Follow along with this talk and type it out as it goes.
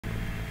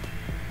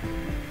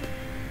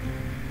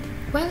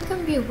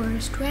Welcome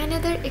viewers to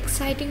another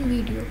exciting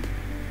video.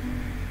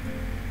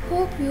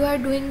 Hope you are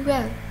doing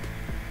well.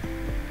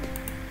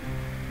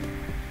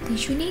 The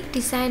unique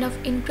design of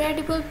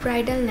incredible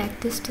bridal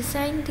necklace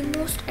designed the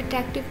most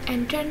attractive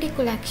and trendy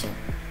collection.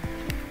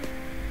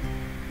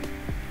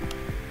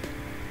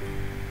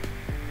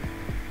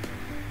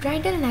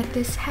 Bridal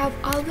necklaces have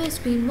always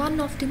been one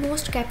of the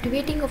most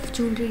captivating of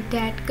jewelry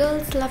that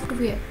girls love to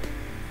wear.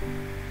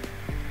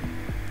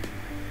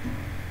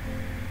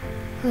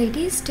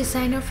 Ladies,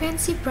 design a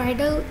fancy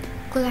bridal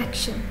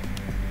collection.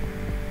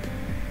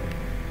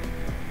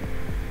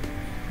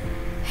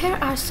 Here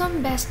are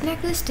some best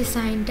necklace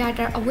designs that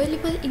are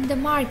available in the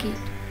market.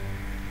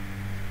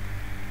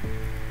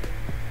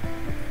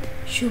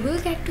 You will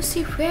get to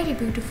see very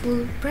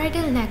beautiful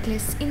bridal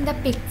necklace in the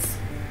pics.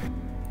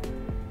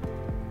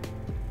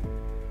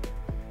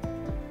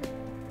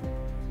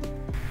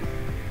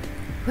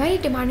 Very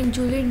demanding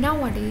jewelry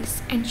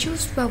nowadays and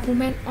used by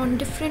women on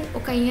different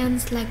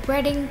occasions like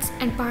weddings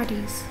and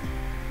parties.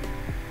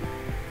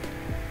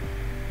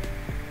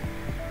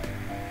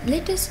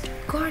 Latest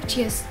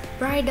gorgeous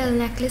bridal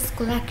necklace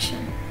collection.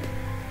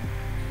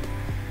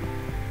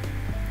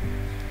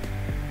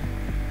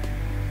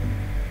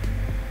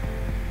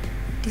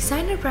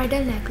 Designer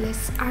bridal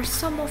necklaces are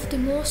some of the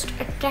most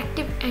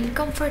attractive and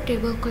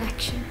comfortable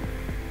collection.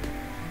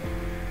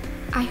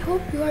 I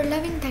hope you are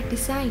loving that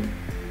design.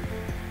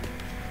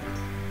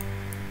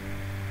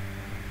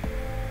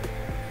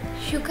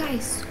 You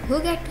guys will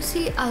get to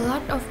see a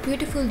lot of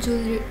beautiful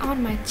jewelry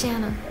on my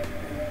channel.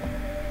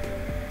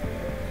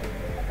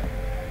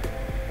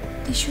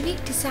 The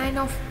unique design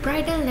of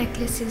bridal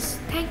necklaces.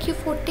 Thank you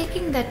for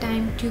taking the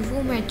time to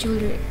view my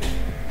jewelry.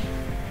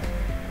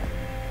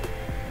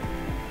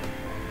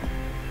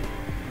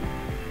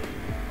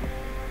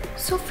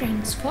 So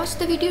friends, watch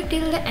the video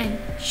till the end.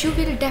 You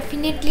will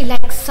definitely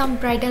like some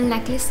bridal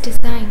necklace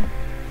design.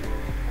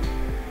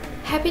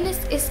 Happiness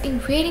is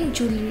in wearing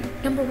jewelry.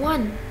 Number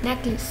 1,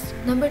 necklace.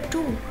 Number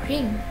 2,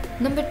 ring.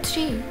 Number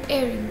 3,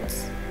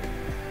 earrings.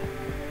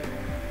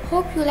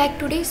 Hope you like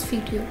today's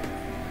video.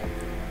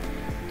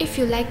 If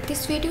you like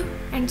this video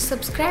and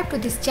subscribe to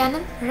this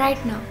channel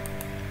right now.